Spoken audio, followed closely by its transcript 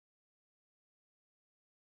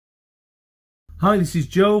Hi, this is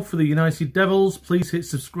Joe for the United Devils. Please hit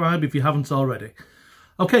subscribe if you haven't already.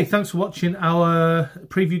 Okay, thanks for watching our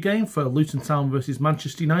preview game for Luton Town versus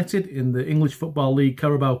Manchester United in the English Football League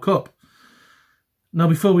Carabao Cup. Now,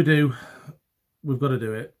 before we do, we've got to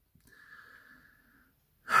do it.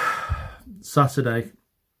 Saturday.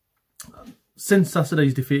 Since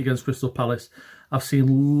Saturday's defeat against Crystal Palace, I've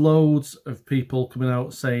seen loads of people coming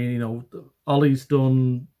out saying, Ollie's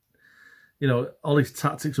done, Ollie's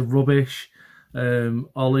tactics are rubbish.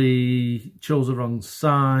 Ollie chose the wrong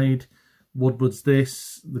side. Woodward's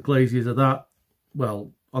this, the Glaziers are that.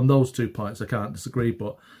 Well, on those 2 points, I can't disagree,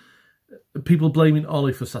 but people blaming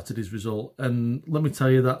Ollie for Saturday's result, and let me tell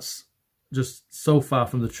you, that's just so far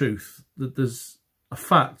from the truth that there's a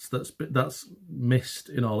fact that's missed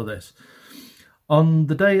in all of this. On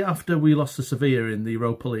the day after we lost to Sevilla in the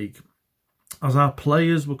Europa League, as our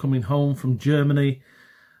players were coming home from Germany,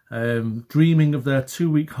 dreaming of their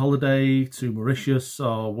 2-week holiday to Mauritius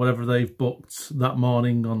or whatever they've booked that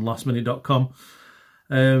morning on lastminute.com,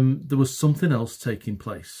 there was something else taking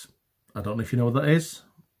place. I don't know if you know what that is,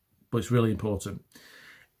 but it's really important.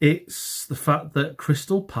 It's the fact that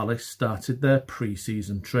Crystal Palace started their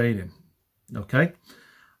pre-season training. Okay?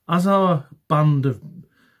 As our band of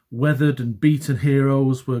weathered and beaten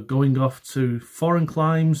heroes were going off to foreign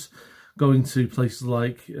climes, going to places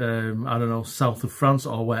like, south of France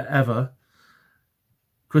or wherever,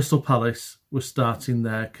 Crystal Palace were starting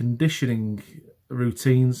their conditioning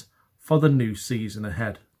routines for the new season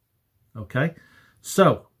ahead. Okay?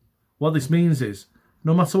 So, what this means is,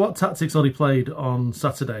 no matter what tactics Ollie played on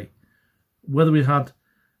Saturday, whether we had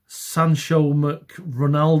Sancho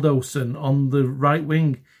McRonaldoson on the right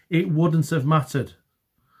wing, it wouldn't have mattered.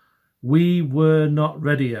 We were not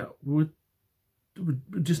ready yet. We were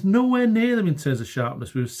just nowhere near them in terms of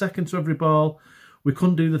sharpness. We were second to every ball. We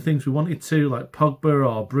couldn't do the things we wanted to, like Pogba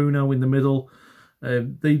or Bruno in the middle.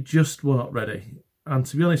 They just were not ready. And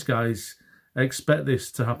to be honest, guys, I expect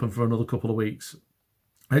this to happen for another couple of weeks.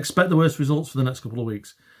 I expect the worst results for the next couple of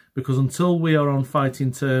weeks, because until we are on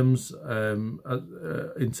fighting terms,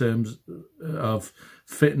 in terms of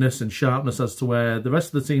fitness and sharpness as to where the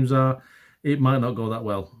rest of the teams are, it might not go that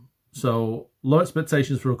well. So low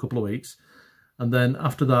expectations for a couple of weeks. And then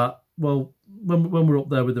after that, well, when we're up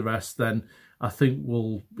there with the rest, then I think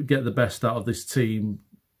we'll get the best out of this team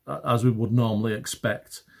as we would normally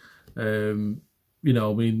expect. No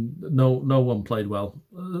one played well.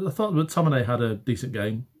 I thought that McTominay had a decent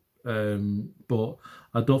game, but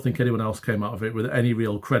I don't think anyone else came out of it with any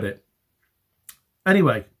real credit.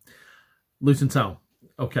 Anyway, Luton Town.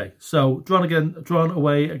 Okay, so drawn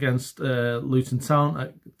away against Luton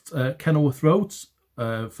Town at Kenilworth Road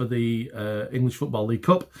for the English Football League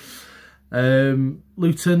Cup.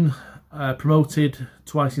 Luton promoted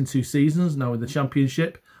twice in 2 seasons, now in the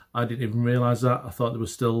Championship. I didn't even realise that. I thought there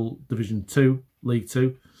was still Division 2, League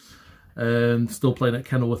 2. Still playing at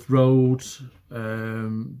Kenilworth Road.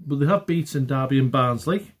 But they have beaten Derby and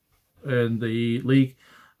Barnsley in the league,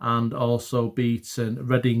 and also beaten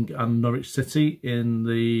Reading and Norwich City in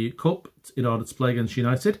the Cup in order to play against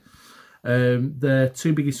United. Their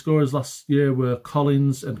 2 biggest scorers last year were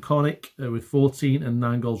Collins and Cornick with 14 and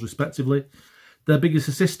 9 goals respectively. Their biggest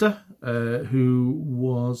assister, who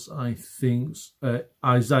was, I think,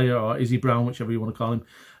 Isaiah or Izzy Brown, whichever you want to call him,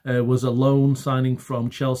 was a loan signing from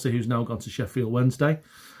Chelsea, who's now gone to Sheffield Wednesday.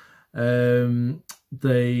 They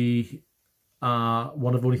are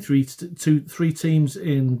one of only three teams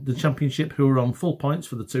in the Championship who are on full points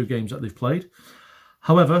for the 2 games that they've played.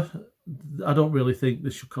 However, I don't really think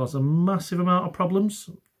this should cause a massive amount of problems.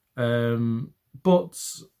 But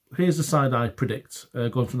here's the side I predict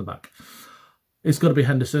going from the back. It's got to be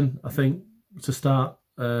Henderson, I think, to start.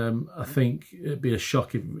 I think it'd be a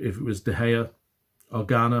shock if it was De Gea or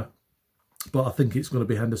Garner, but I think it's going to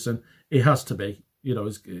be Henderson. It has to be.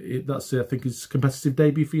 That's I think his competitive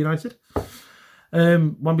debut for United.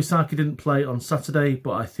 Wan-Bissaka didn't play on Saturday,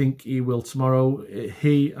 but I think he will tomorrow.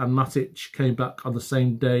 He and Matic came back on the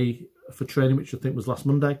same day for training, which I think was last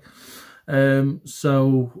Monday.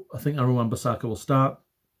 So I think Aaron Wan-Bissaka will start.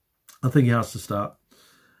 I think he has to start.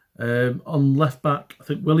 On left back, I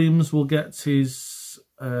think Williams will get his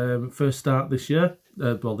first start this year.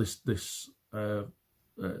 This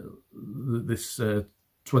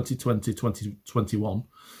 2020-2021.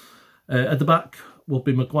 At the back will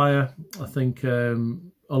be Maguire. I think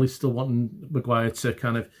Ollie's still wanting Maguire to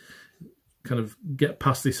kind of get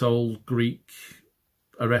past this whole Greek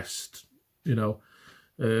arrest,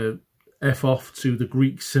 F off to the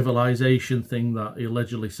Greek civilization thing that he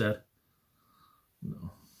allegedly said.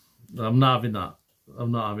 No, I'm not having that.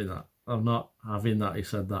 I'm not having that. I'm not having that. He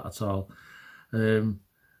said that at all.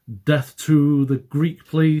 death to the Greek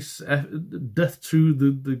police, death to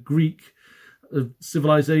the Greek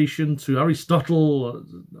civilization, to Aristotle.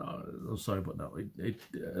 I'm sorry, but no,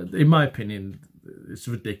 in my opinion, it's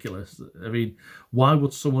ridiculous. I mean, why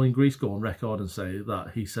would someone in Greece go on record and say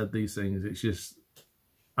that he said these things? It's just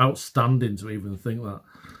outstanding to even think that.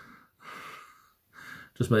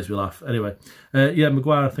 Just makes me laugh. Anyway, yeah,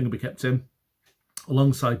 Maguire I think will be kept in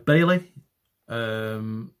alongside Bailey.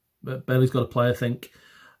 Bailey's got to play, I think.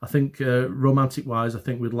 I think romantic-wise, I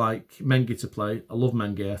think we'd like Mengi to play. I love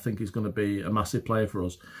Mengi. I think he's going to be a massive player for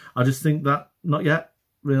us. I just think that, not yet,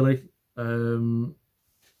 really. There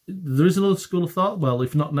is another school of thought. Well,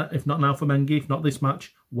 if not now for Mengi, if not this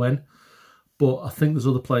match, when? But I think there's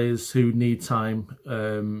other players who need time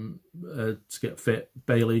to get fit.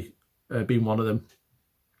 Bailey being one of them.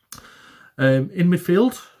 In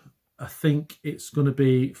midfield, I think it's going to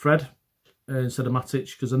be Fred instead of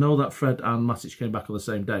Matic, because I know that Fred and Matic came back on the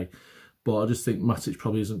same day, but I just think Matic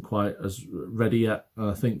probably isn't quite as ready yet, and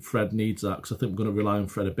I think Fred needs that, because I think we're going to rely on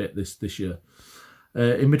Fred a bit this year.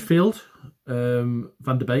 In midfield,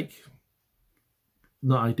 Van de Beek,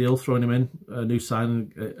 not ideal throwing him in, a new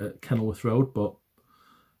signing at Kenilworth Road, but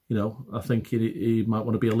you know, I think he might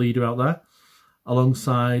want to be a leader out there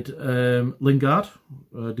alongside Lingard,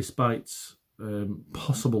 despite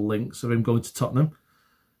possible links of him going to Tottenham.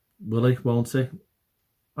 Will he? Won't he?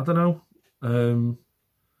 I don't know.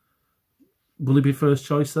 Will he be first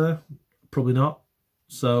choice there? Probably not.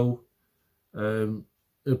 So he'll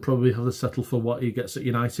probably have to settle for what he gets at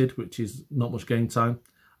United, which is not much game time.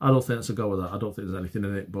 I don't think that's a go with that. I don't think there's anything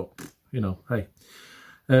in it, but, you know, hey.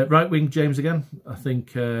 Right wing, James again. I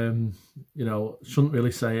think, you know, shouldn't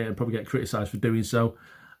really say it and probably get criticised for doing so.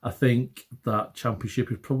 I think that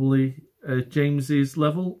Championship is probably James's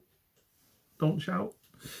level. Don't shout.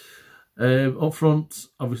 Up front,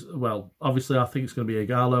 obviously I think it's going to be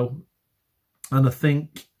Ighalo. And I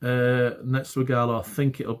think next to Ighalo, I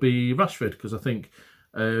think it'll be Rashford, because I think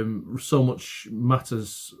so much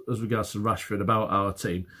matters as regards to Rashford about our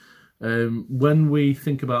team. When we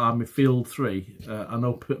think about our midfield three, I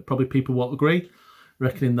know probably people won't agree,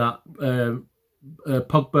 reckoning that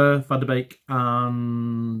Pogba, Van de Beek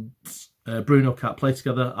and Bruno can't play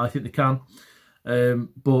together. I think they can.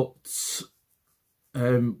 But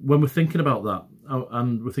when we're thinking about that,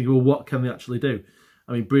 and we're thinking, well, what can they actually do?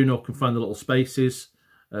 I mean, Bruno can find the little spaces.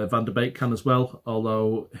 Van de Beek can as well,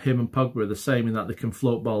 although him and Pogba are the same in that they can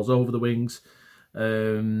float balls over the wings.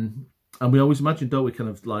 And we always imagine, don't we, kind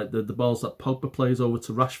of like the balls that Pogba plays over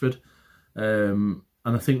to Rashford. And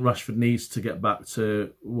I think Rashford needs to get back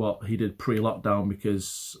to what he did pre-lockdown,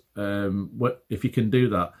 because if he can do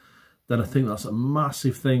that, then I think that's a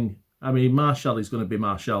massive thing. I mean, Martial is going to be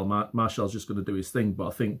Martial. Martial's just going to do his thing. But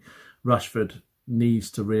I think Rashford needs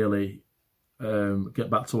to really get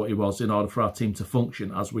back to what he was in order for our team to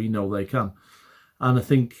function as we know they can. And I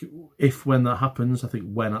think when that happens, then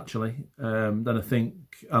I think,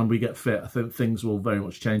 and we get fit, I think things will very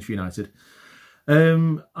much change for United.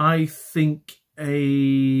 I think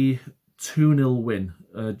a 2-0 win,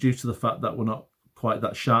 due to the fact that we're not quite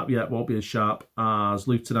that sharp yet, won't be as sharp as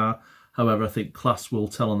Luton are. However, I think class will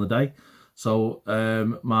tell on the day. So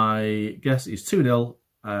my guess is 2-0,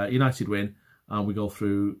 United win, and we go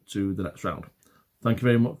through to the next round. Thank you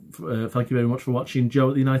very much. Thank you very much for watching Joe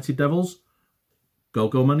at the United Devils. Go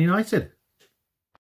Man United.